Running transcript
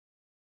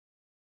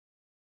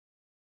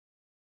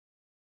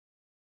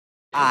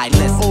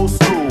Listen. Old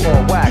school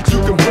or wax.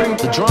 You can bring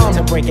the drum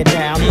to break it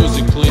down.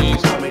 Music,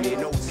 please.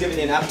 Just giving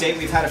you an update.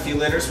 We've had a few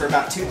litters. We're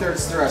about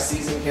 2/3 through our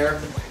season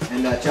here,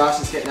 and Josh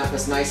is getting up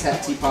this nice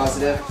het T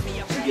positive.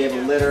 She gave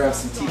a litter of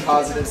some T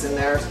positives in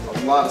there, a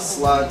lot of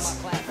slugs,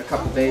 a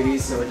couple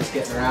babies. So we're just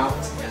getting her out,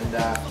 and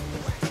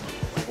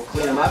we'll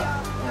clean them up.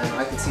 And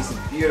I can see some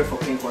beautiful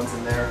pink ones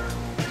in there.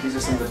 These are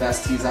some of the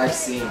best T's I've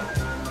seen.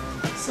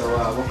 So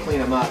we'll clean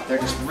them up. They're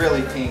just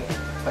really pink,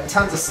 but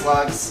tons of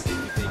slugs.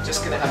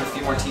 Just gonna have a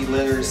few more T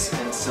litters,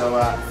 and so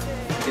we'll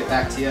get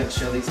back to you and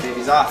show these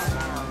babies off.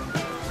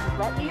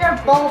 What your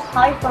ball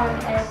python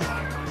is?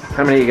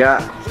 How many you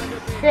got?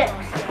 6.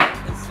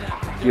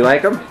 Do you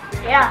like them?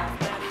 Yeah.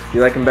 Do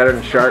you like them better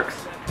than sharks?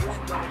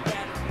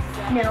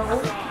 No.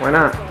 Why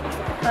not?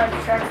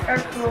 Because sharks are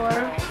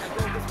cooler.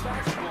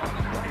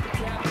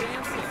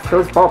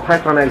 Those ball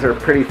python eggs are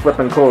pretty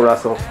flippin' cool,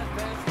 Russell.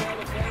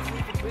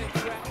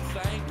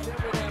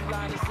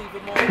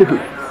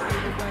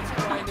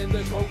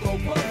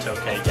 It's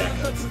okay, Jack.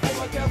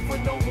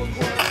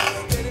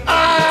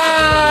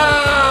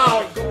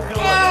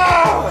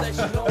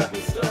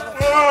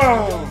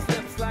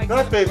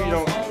 That baby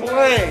don't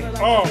play.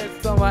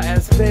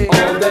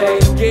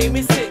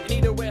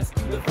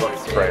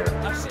 Sprayer.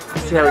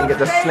 See how we can get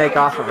this snake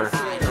off of her.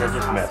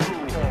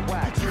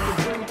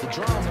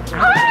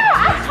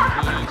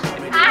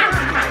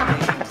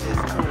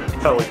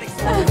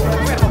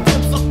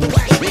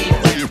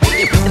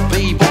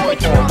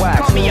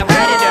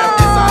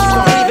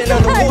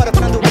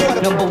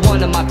 Number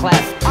one in my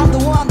class. I'm the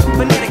one.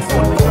 Phonetics.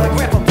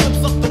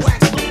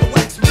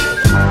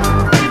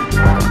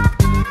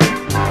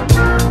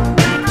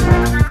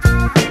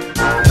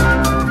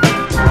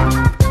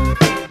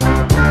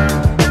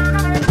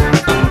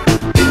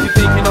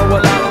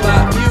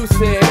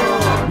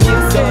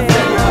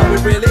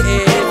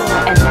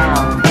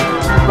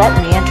 Let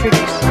me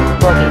introduce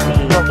Boogie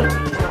Bee.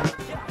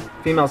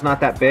 Female's not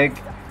that big.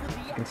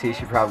 You can see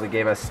she probably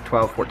gave us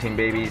 12, 14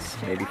 babies,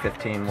 maybe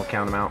 15, we'll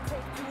count them out.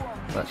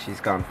 But she's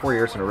gone 4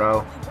 years in a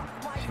row.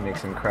 She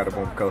makes an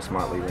incredible ghost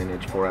motley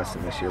lineage for us,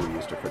 and this year we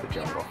used her for the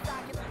jungle.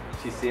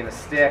 She's seeing a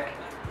stick.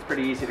 It's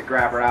pretty easy to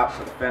grab her out,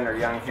 so defend her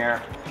young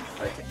hair.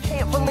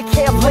 Can't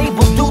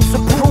label dudes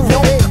approve.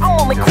 No,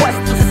 I'm only quest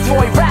to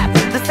destroy rap.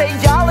 They say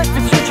y'all is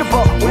the future,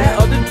 but where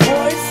are the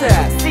toys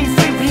at?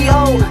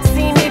 C3PO,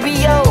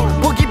 C-M-A-B-O.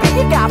 Boogie B,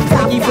 you got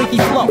freaky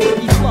flow.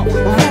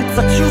 Roots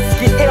are cute,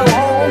 get ill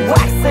on.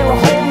 Wax, they'll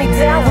hold me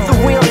down with the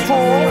real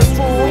strong.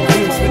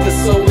 Roots with the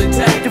soul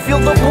intact. To feel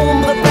the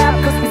boom, the rap,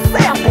 cause we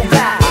sample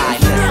that.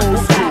 Old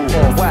school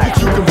or wax.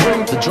 You can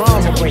bring the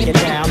drum to break it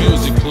down.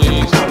 Music,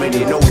 please. How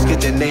many notes get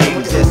their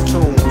names this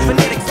tune?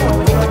 Phonetics.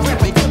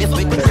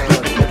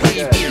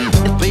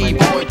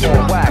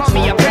 Wax.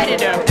 Me a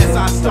predator. As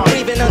I start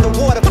Breathing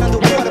underwater.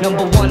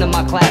 Number one in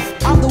my class.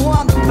 I'm the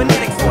one.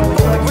 Phonetics.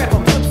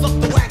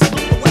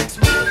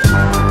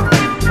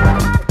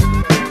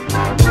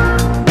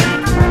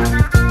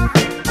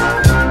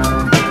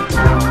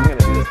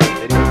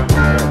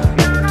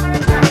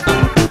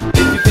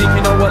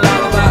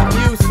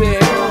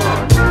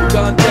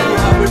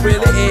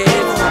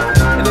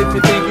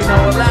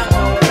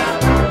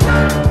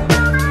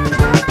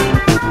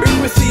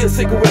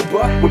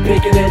 We're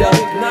picking it up.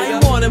 Now you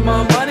wanting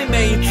my money,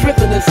 man, you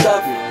tripping and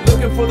stuff.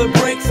 Looking for the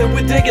breaks and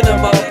we're digging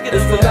them up.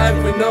 It's the life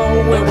we know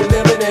when we're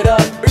living it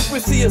up. If we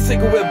see a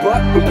cigarette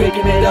butt, we're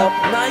picking it up.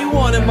 Now you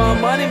wanting my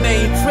money,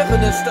 man, you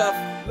tripping and stuff.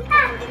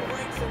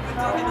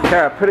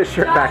 Kara, put his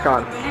shirt back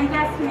on. And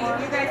Destiny,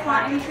 you guys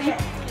want anything?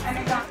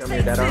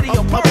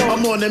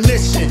 I'm on a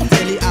mission,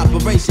 daily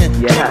operation.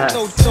 Yeah.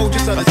 No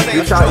soldiers of the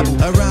same trouble.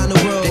 Around the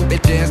world, they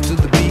dance to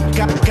the beat.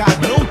 Got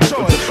no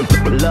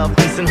choice. Love,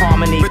 peace, and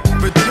harmony.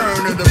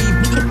 Return of the beat.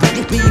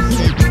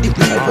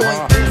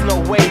 There's no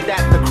way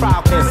that the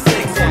crowd can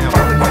sing down.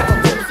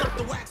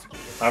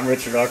 I'm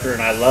Richard Ucker,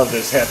 and I love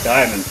this het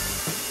diamond.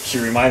 She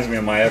reminds me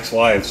of my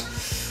ex-wives.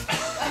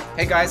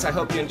 Hey guys, I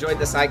hope you enjoyed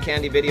this eye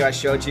candy video I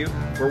showed you.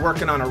 We're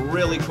working on a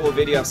really cool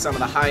video of some of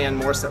the high-end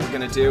morse that we're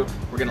going to do.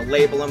 We're going to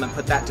label them and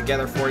put that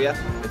together for you.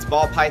 It's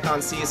ball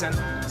python season,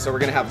 so we're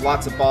going to have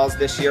lots of balls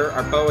this year.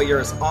 Our boa year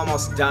is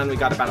almost done. We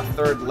got about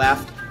 1/3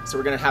 left, so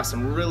we're going to have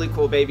some really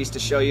cool babies to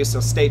show you, so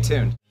stay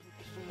tuned.